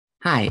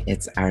Hi,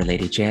 it's Our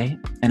Lady J,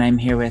 and I'm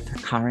here with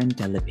Karin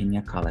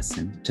delaPeña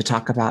Collison to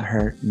talk about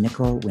her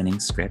Nicholl winning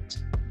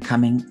script,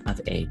 Coming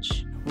of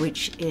Age.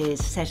 Which is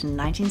set in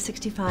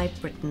 1965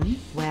 Britain,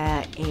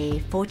 where a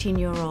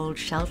 14-year-old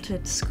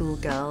sheltered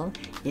schoolgirl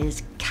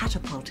is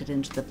catapulted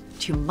into the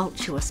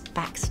tumultuous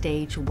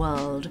backstage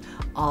world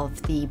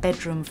of the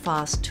bedroom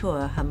farce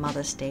tour her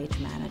mother stage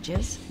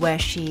manages, where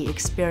she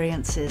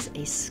experiences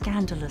a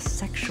scandalous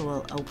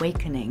sexual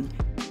awakening.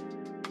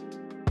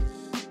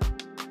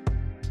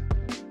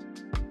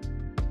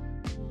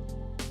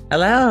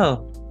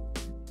 Hello!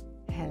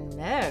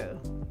 Hello.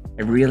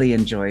 I really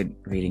enjoyed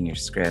reading your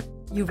script.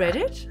 You read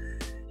it?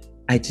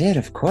 I did,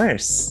 of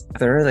course.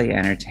 Thoroughly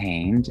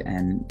entertained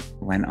and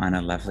went on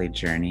a lovely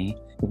journey.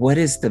 What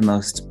is the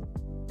most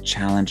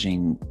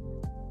challenging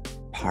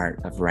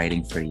part of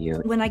writing for you?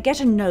 When I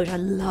get a note, I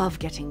love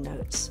getting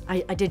notes.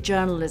 I did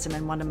journalism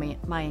in one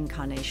of my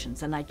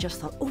incarnations, and I just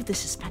thought, oh,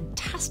 this is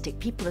fantastic.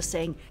 People are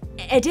saying,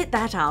 edit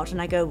that out.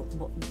 And I go,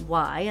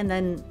 why? And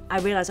then I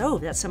realize, oh,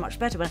 that's so much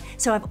better.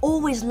 So I've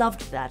always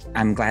loved that.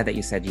 I'm glad that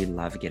you said you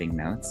love getting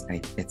notes.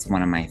 It's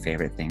one of my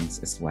favorite things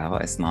as well,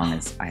 as long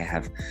as I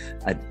have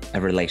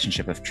a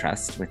relationship of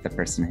trust with the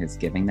person who's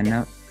giving the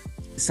note.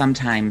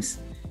 Sometimes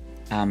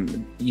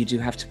you do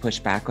have to push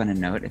back on a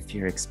note if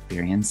your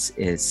experience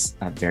is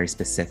very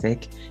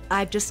specific.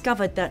 I've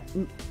discovered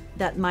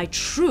that my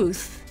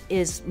truth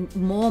is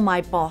more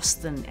my boss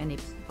than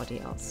anybody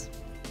else.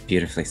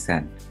 Beautifully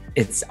said.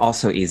 It's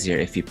also easier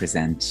if you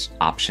present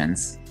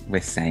options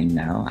with saying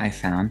no, I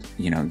found.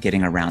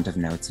 Getting a round of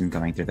notes and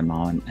going through them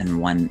all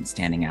and one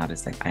standing out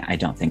is like, I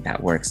don't think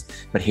that works,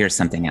 but here's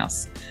something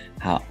else.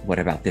 What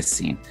about this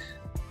scene?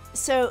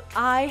 So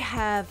I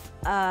have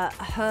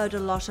heard a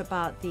lot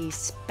about the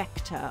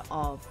spectre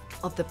of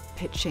the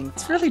pitching.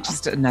 It's really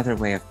just another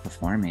way of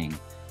performing.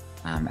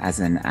 As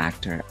an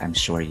actor, I'm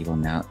sure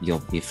you'll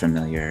be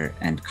familiar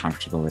and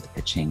comfortable with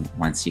pitching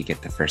once you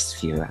get the first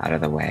few out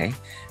of the way.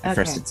 At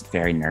first, it's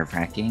very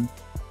nerve-wracking.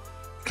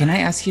 Can I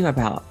ask you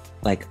about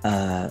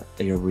a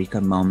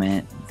eureka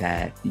moment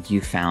that you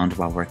found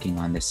while working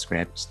on this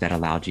script that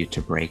allowed you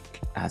to break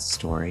a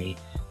story?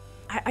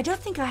 I don't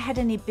think I had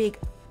any big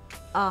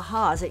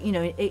ahas,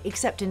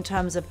 except in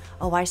terms of,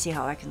 oh, I see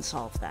how I can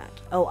solve that.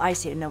 Oh, I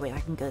see, no way, I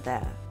can go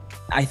there.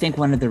 I think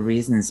one of the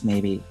reasons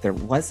maybe there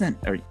wasn't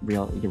a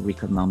real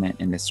eureka moment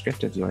in the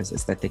script of yours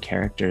is that the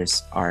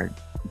characters are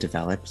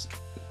developed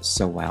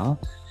so well.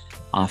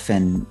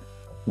 Often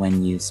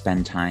when you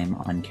spend time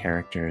on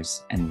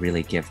characters and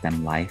really give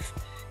them life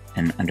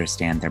and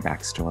understand their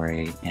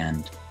backstory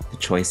and the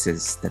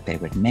choices that they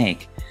would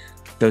make,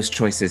 those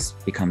choices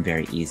become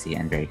very easy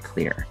and very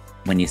clear.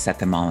 When you set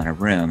them all in a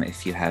room,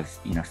 if you have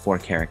 4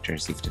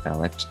 characters you've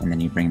developed and then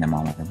you bring them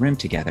all in a room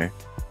together,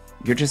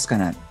 you're just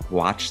gonna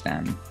watch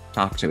them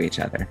talk to each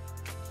other,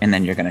 and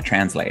then you're gonna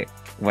translate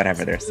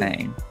whatever they're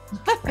saying,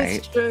 right?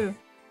 That's true.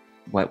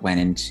 What went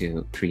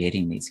into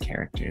creating these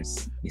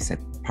characters? You said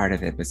part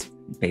of it was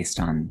based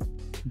on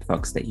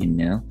folks that you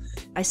knew.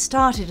 I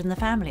started in the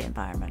family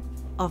environment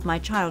of my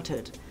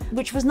childhood,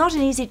 which was not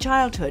an easy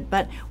childhood,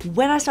 but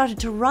when I started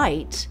to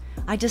write,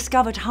 I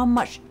discovered how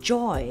much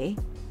joy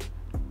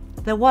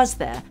there was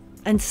there.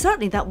 And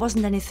certainly that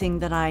wasn't anything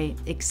that I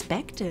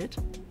expected.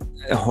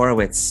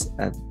 Horowitz,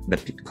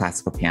 the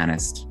classical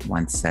pianist,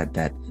 once said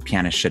that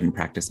pianists shouldn't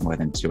practice more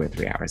than 2 or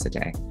 3 hours a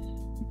day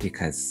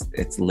because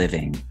it's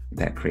living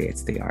that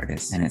creates the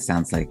artist. And it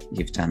sounds like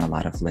you've done a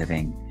lot of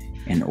living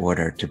in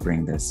order to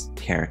bring those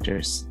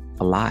characters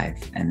alive,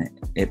 and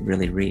it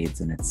really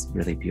reads and it's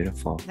really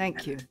beautiful.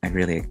 Thank you. I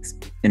really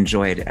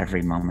enjoyed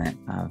every moment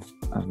of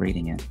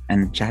reading it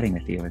and chatting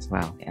with you as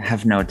well. I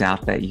have no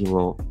doubt that you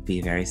will be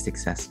very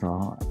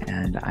successful,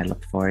 and I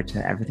look forward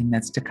to everything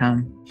that's to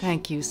come.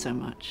 Thank you so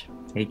much.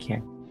 Take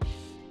care.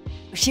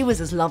 She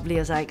was as lovely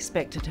as I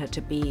expected her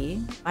to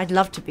be. I'd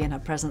love to be in her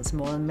presence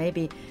more, and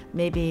maybe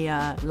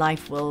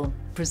life will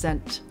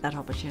present that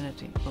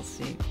opportunity. We'll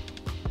see.